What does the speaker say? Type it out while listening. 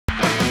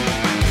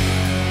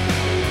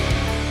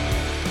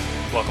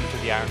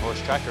the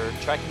Ironhorse Tracker,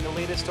 tracking the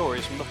latest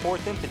stories from the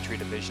 4th Infantry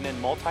Division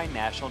and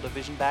Multinational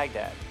Division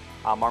Baghdad.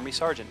 I'm Army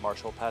Sergeant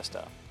Marshal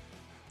Pesta.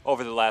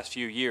 Over the last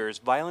few years,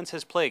 violence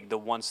has plagued the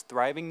once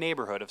thriving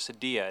neighborhood of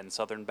Saydiyah in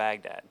southern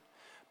Baghdad.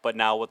 But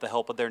now, with the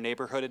help of their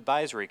Neighborhood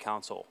Advisory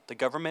Council, the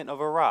government of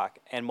Iraq,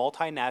 and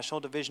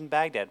Multinational Division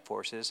Baghdad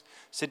forces,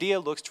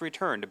 Saydiyah looks to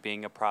return to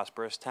being a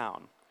prosperous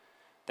town.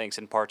 Thanks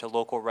in part to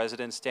local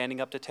residents standing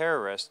up to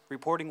terrorists,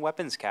 reporting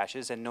weapons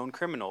caches, and known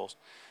criminals,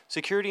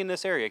 security in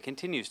this area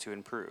continues to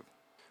improve.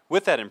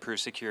 With that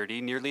improved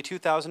security, nearly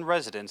 2,000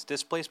 residents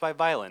displaced by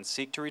violence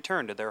seek to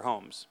return to their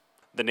homes.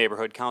 The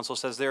Neighborhood Council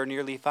says there are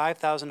nearly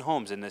 5,000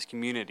 homes in this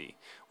community,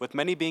 with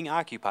many being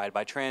occupied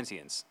by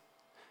transients.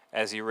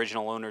 As the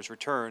original owners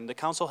return, the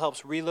council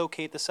helps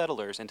relocate the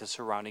settlers into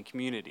surrounding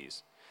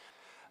communities.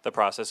 The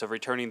process of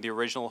returning the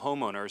original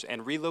homeowners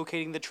and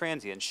relocating the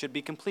transients should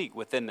be complete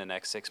within the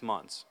next 6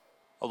 months.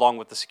 Along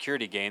with the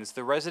security gains,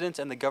 the residents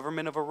and the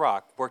government of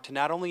Iraq work to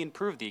not only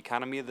improve the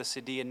economy of the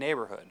Saydiyah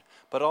neighborhood,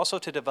 but also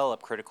to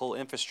develop critical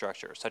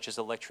infrastructure such as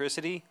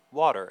electricity,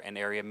 water, and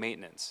area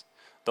maintenance.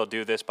 They'll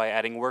do this by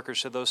adding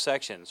workers to those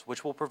sections,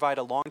 which will provide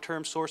a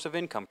long-term source of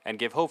income and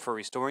give hope for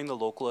restoring the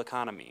local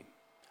economy.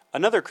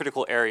 Another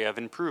critical area of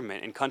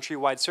improvement in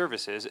countrywide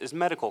services is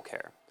medical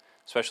care.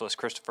 Specialist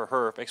Christopher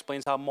Herff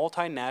explains how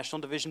Multinational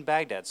Division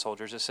Baghdad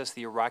soldiers assist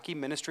the Iraqi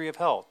Ministry of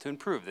Health to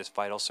improve this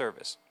vital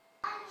service.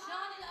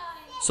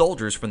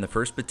 Soldiers from the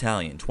 1st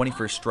Battalion,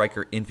 21st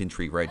Stryker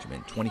Infantry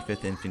Regiment,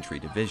 25th Infantry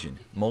Division,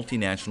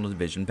 Multinational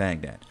Division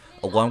Baghdad,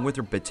 along with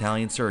their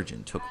battalion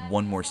surgeon, took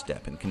one more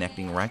step in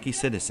connecting Iraqi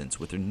citizens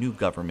with their new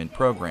government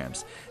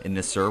programs in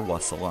Nasr wa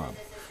Salam,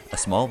 a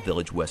small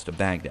village west of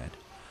Baghdad.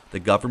 The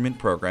government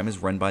program is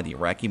run by the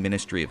Iraqi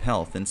Ministry of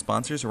Health and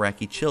sponsors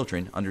Iraqi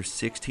children under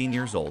 16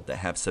 years old that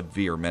have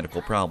severe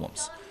medical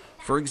problems.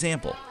 For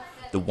example,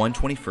 the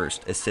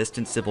 121st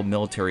Assistant Civil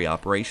Military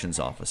Operations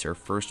Officer,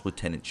 1st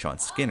Lieutenant Sean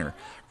Skinner,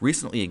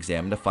 recently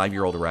examined a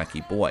 5-year-old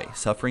Iraqi boy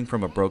suffering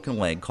from a broken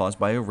leg caused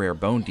by a rare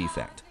bone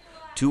defect.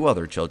 2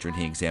 other children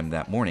he examined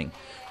that morning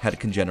had a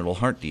congenital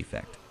heart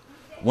defect.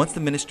 Once the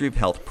Ministry of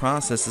Health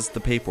processes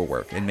the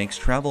paperwork and makes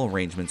travel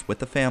arrangements with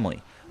the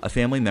family, a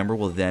family member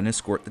will then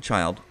escort the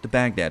child to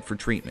Baghdad for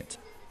treatment.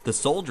 The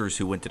soldiers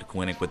who went to the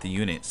clinic with the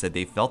unit said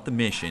they felt the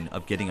mission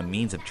of getting a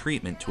means of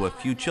treatment to a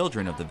few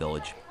children of the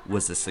village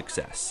was a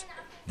success.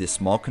 This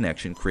small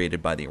connection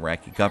created by the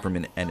Iraqi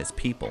government and its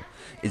people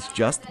is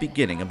just the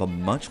beginning of a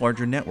much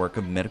larger network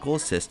of medical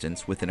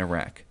assistance within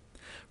Iraq.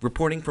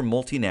 Reporting from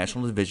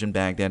Multinational Division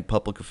Baghdad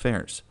Public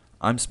Affairs,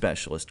 I'm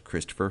Specialist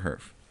Christopher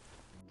Herff.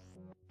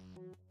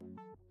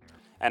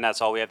 And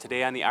that's all we have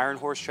today on the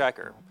Ironhorse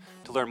Tracker.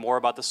 To learn more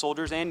about the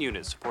soldiers and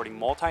units supporting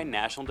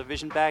Multinational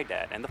Division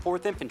Baghdad and the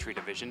 4th Infantry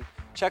Division,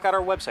 check out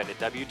our website at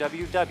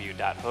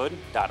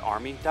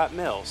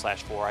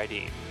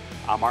www.hood.army.mil/4ID.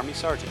 I'm Army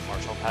Sergeant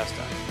Marshal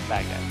Pesta,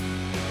 Baghdad.